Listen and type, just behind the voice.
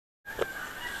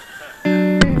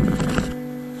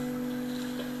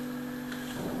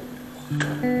Mga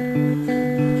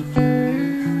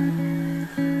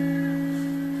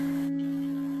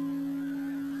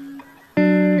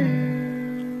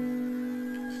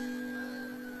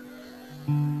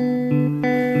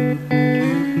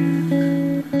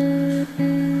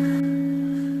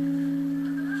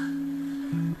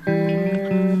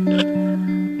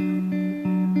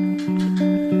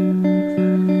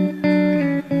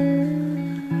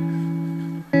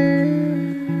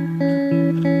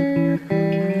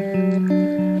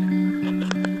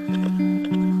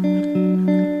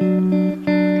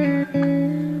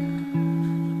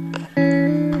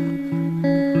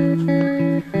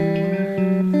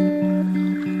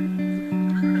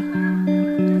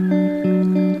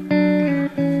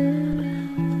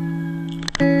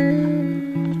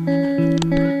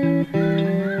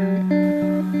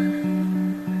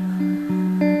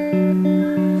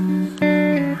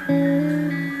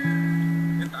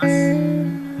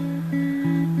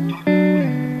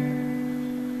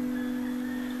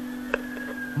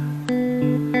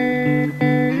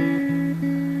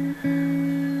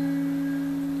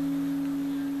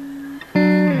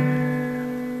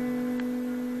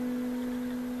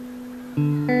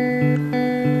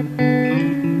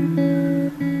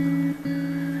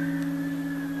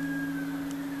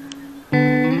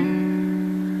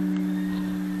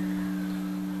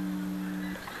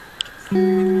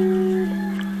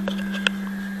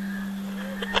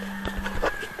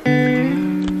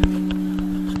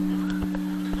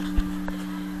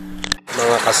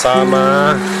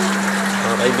kasama,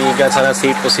 mga kaibigan, sana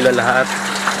safe po sila lahat.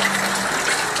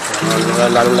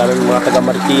 Lalo-lalo ng mga taga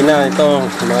Marikina, ito,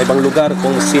 mga ibang lugar,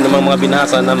 kung sino mga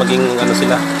binasa na maging ano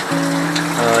sila,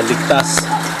 ligtas.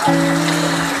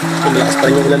 Malakas pa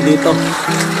rin yung ulan dito.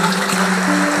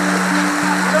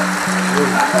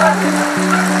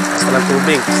 Basta ng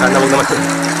tubig, sana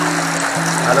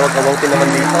wag kamautin naman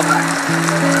dito.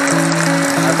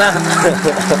 Ata.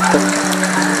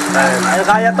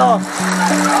 Kaya to.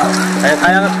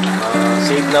 Kaya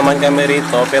safe naman kami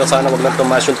rito, pero sana wag nang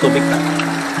tumaas yung tubig.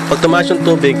 Pag tumaas yung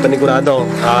tubig, panigurado,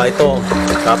 ito,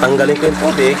 tatanggalin ko yung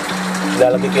tubig,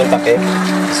 ilalagay ko yung takip,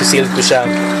 sisil ko siya.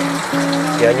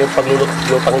 Yan yung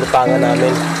panglutangan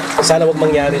namin. Sana wag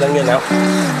mangyari lang yun, ha.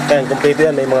 Kaya kompleto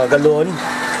yan, may mga galon.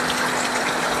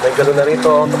 May galon na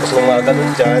rito, tapos may mga galon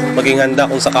dyan. Maging handa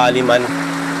kung sakali man.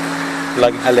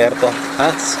 Lagi alerto.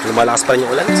 Lumalakas pa rin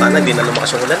yung ulan. Sana hindi na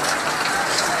lumakas yung ulan.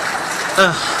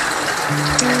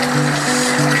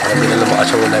 Hindi na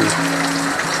lumakas yung ulan.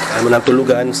 Ayaw mo nang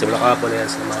tulugan. Simula kahapon na yan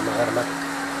sa mga karmat.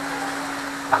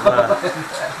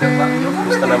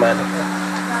 Gusto naman.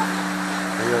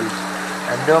 Ayun.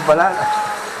 Ando pala.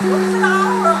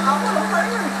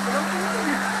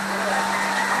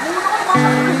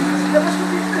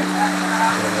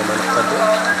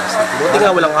 Buti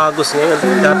nga walang agos ngayon.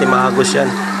 Dati maagos yan.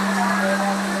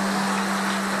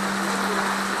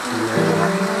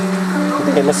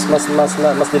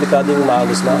 Mas delikado yung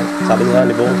maagos na. Sabi nga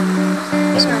ni Bong.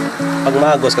 Pag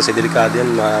maagos kasi delikado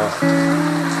yan.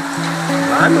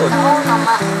 Maanod.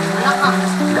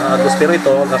 Maagos, pero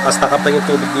ito nakastakap na yung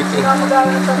tubig dito eh.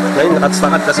 Ngayon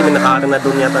nakastakap kasi may nakaharang na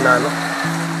doon yata na ano.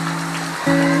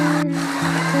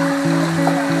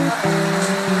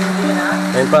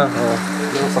 Ngayon pa,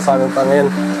 yung sasabi pa ngayon.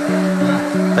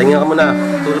 Pahinga ka muna,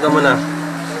 tulog ka muna.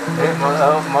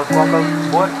 Magkuha ka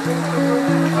buwan.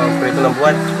 Prito ng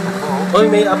buwan. Uy,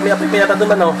 may apoy pa yata doon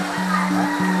man, oh.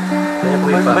 May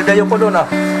apoy pa. May dayok ko doon, ah.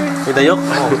 May dayok?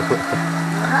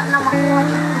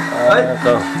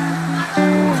 Ito.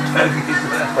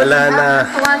 Wala na.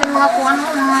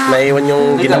 Naiwan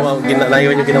yung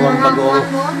ginawang bagyong.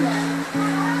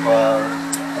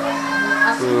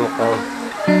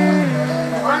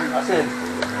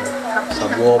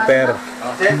 Subwoofer.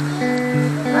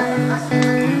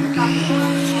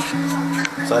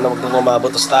 Sana huwag nang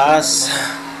umabot sa taas.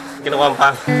 Kinukuha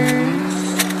pa.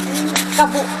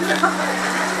 Kabo.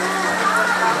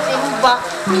 Timba.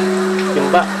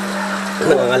 Timba.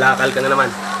 Nangangalakal ka na naman.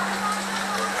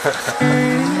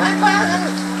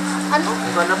 Ano?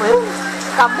 Ano ba yun?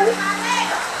 Kabo.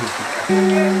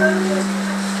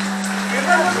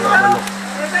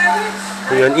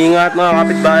 Yun, ingat mga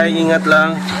kapitbahay, ingat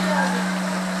lang.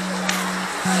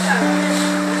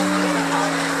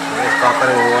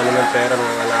 Paparanguha naman pera,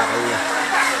 mga kalakal niya.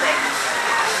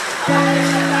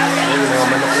 Ayun, mga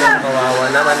manok lang, kawawa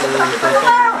naman, mga tutok.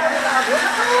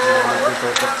 Mga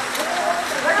tutok.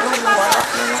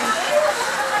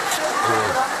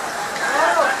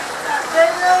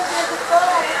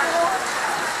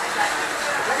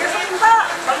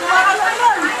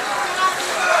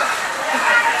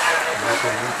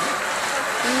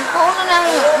 Kung ano na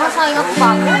masayang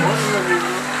pa ako.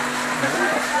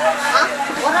 Ha?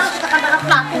 Wala na kita kadala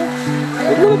plato.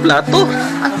 Huwag mo plato.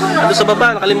 Ato na. Ano sa baba,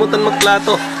 nakalimutan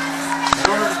magplato.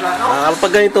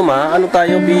 Kapag ganito ano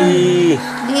tayo,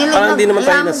 parang hindi naman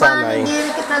tayo nasanay.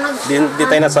 Hindi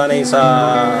tayo nasanay sa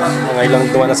mga ilang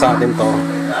duwa na sa atin to.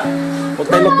 Huwag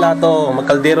tayo magplato,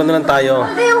 magkaldero na lang tayo.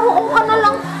 Hindi, oo ka na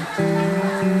lang.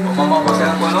 Mama,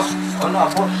 masaya ko, ano? Ano,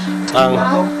 abot? Ang,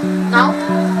 Now?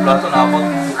 Plato na abot.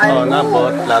 oh,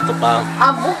 napot, plato pa.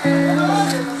 Abot.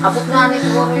 Abot nga na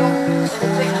siguro yung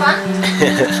electric fan.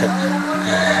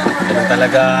 Ganun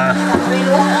talaga.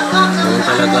 Ganun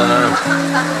talaga.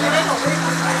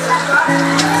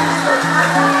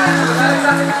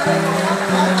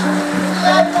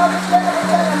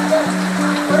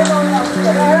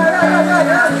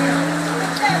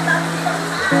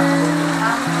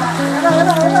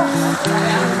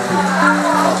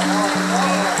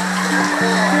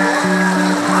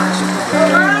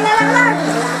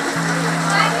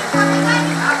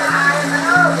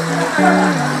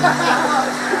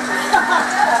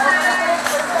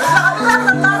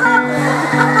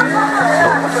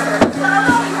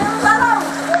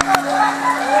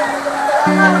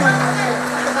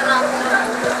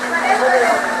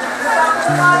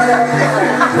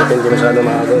 Buti hindi masyado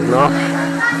maagot, no?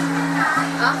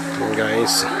 Yan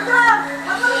guys.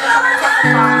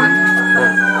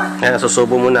 Kaya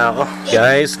susubo muna ako.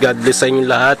 Guys, God bless sa inyo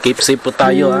lahat. Keep safe po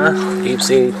tayo, ha. Keep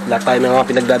safe. Lahat tayo ng mga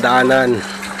pinagdadaanan.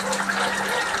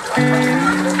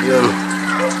 Yun.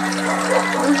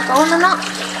 Ikaw na na.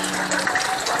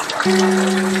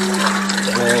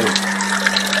 Ayan.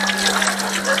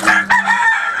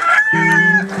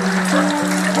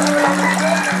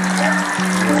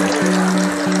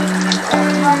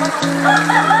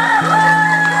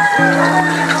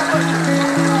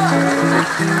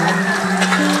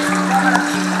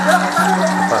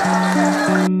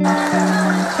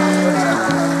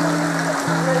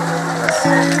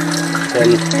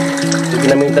 Yan.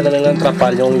 Ginamitan na lang ng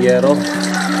trapal yung yero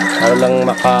para lang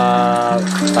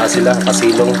makataas sila,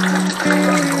 kasilong.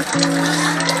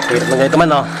 Hirap na ganito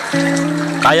man, oh.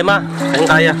 Kaya ma,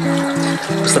 kaya.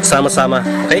 Basta sama-sama,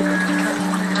 okay?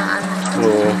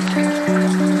 Oo.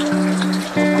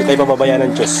 Hindi tayo bababayaan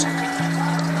ng Diyos.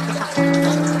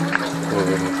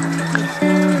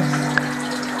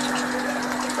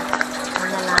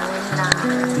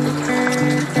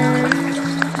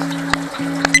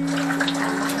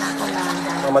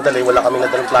 Madali, wala kami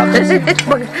nadalang plato.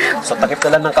 Sa takip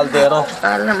na lang ng kaldero.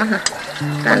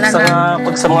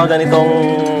 Pag sa mga ganitong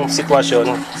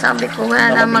sitwasyon, sabi ko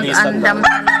nga na mag-andam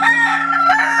ka na.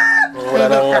 Wala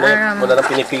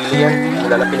nang pinipili yan.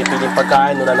 Wala nang pinipiling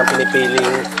pagkain, wala nang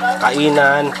pinipiling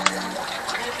kainan.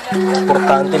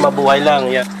 Importante, mabuhay lang.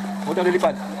 Yan. Huwag na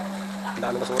lilipad. Ang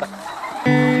dami basura.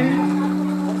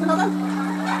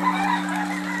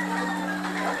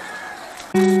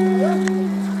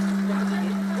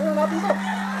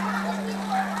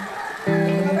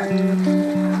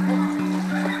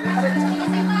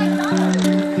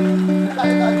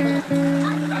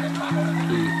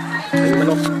 Ayun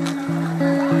manok.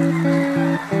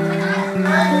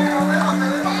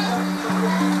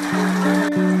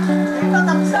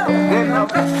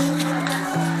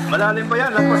 Malalim pa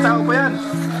yan, lagpas tao pa yan.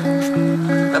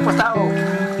 Lagpas tao.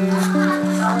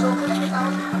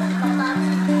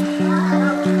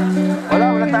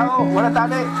 Wala tao, wala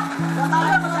tali.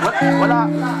 Wala.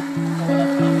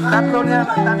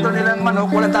 Tatlo nilang manok,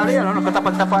 wala tali, ano,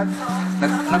 nagkatapat-tapat.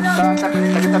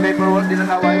 Nagkatabi pero wala din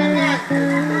ang away.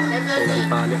 Walang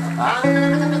tali. Ha?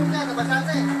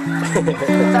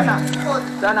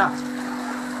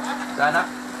 Sana.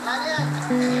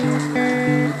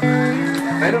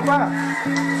 Meron pa.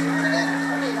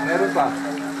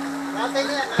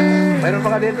 Meron pa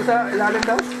nga dito sa ilalim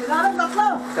daw.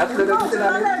 Tatlo dito sa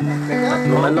ilalim.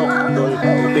 Tatlong manok doon,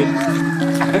 upit.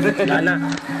 Wala na.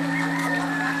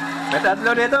 May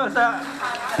tatlo dito sa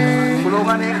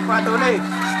kulungan ni Patuloy.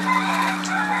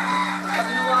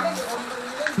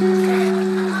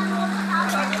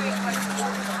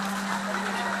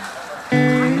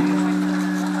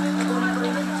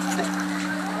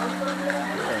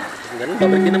 Ganun,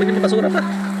 babalik din naman yung basura pa.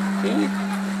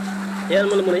 Ayan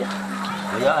mo lang muna yan.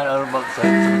 Hayaan, ano ba sa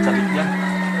sakit yan?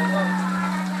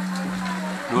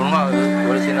 Doon nga,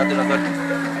 walisin natin agad.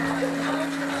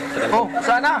 Oh,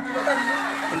 sana!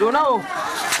 Doon na, oh.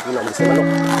 Yun na, umalis na manok.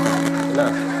 Yun na.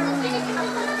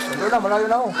 Doon na, malayo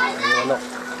na, oh. Yung manok.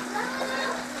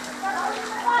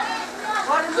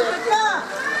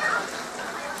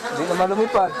 Hindi naman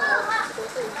lumipad.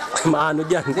 Maano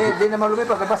dyan? Hindi naman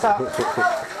lumipad, nabasa.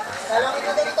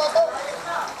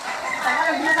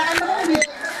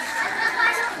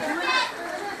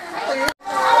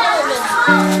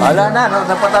 Wala na,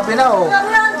 napatabi na oh.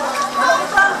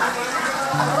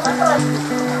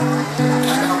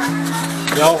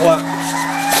 Hindi ako kuha.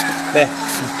 Be.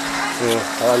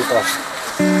 Awan ko.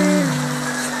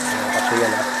 Kaso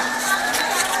yan ha.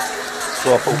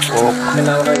 Suwapok.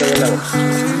 Kailangan ka ganyan lang.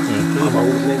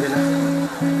 Mahulog na yun ha.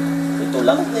 Ito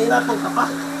lang, nahirapan ka pa.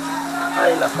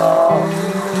 Ay, nako.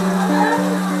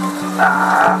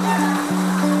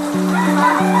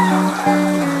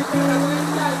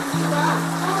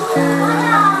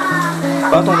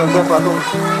 Patong nandiyan, patong.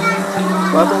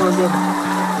 Patong nandiyan.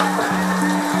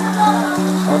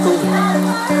 Patong.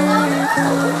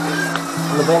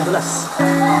 Ano ba yung dulas?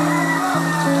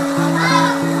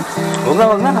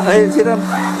 Wag na. Ay,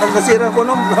 nagkasira ko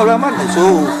nung halaman. Ay,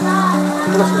 so.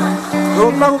 Dulas na.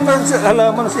 Huwag na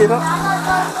halaman sira.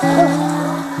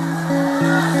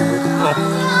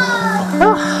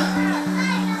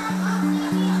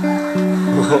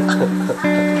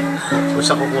 Huwag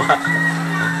siya kukuha.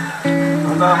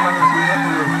 Halaman na sira.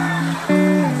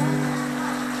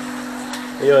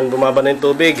 Ayun, bumaba na yung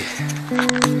tubig.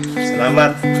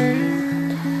 Salamat.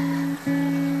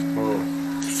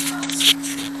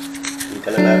 Hindi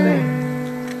na natin.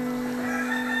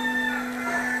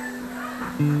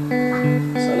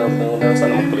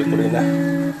 Sana magtuloy-tuloy na.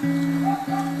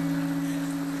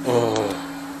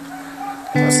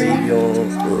 Kasi yung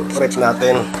rep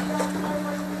natin.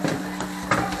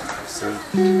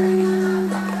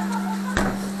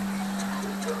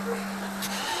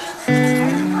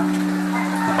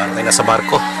 Bantay na sa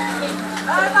barko.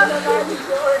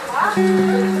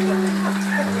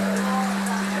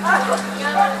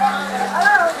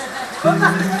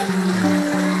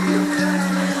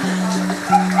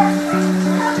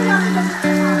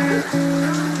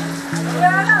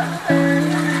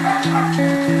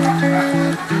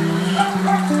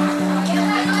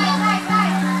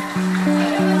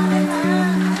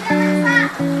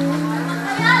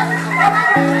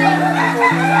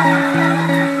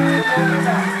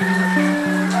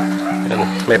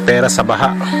 May pera sa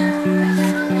baha.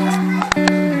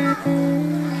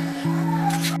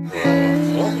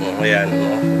 Ayan,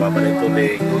 bumaba na yung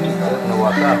tubig.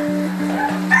 Nawata.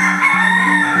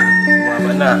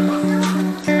 Bumaba na.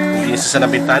 Hindi isa sa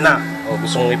nabintana. O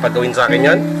gusto mong ipagawin sa akin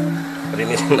yan?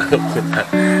 Parinis na nabintana.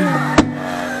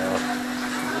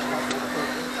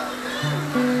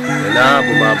 Ayan na,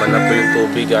 bumaba na po yung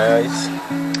tubig guys.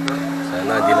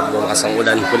 Sana di na bumakas ang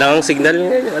ulan. Wala kang signal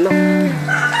ngayon. Ano?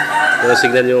 Walang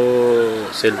signal yung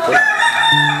cellphone. Yan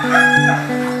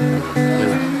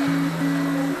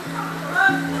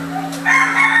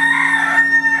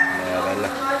na.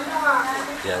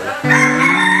 Yan na.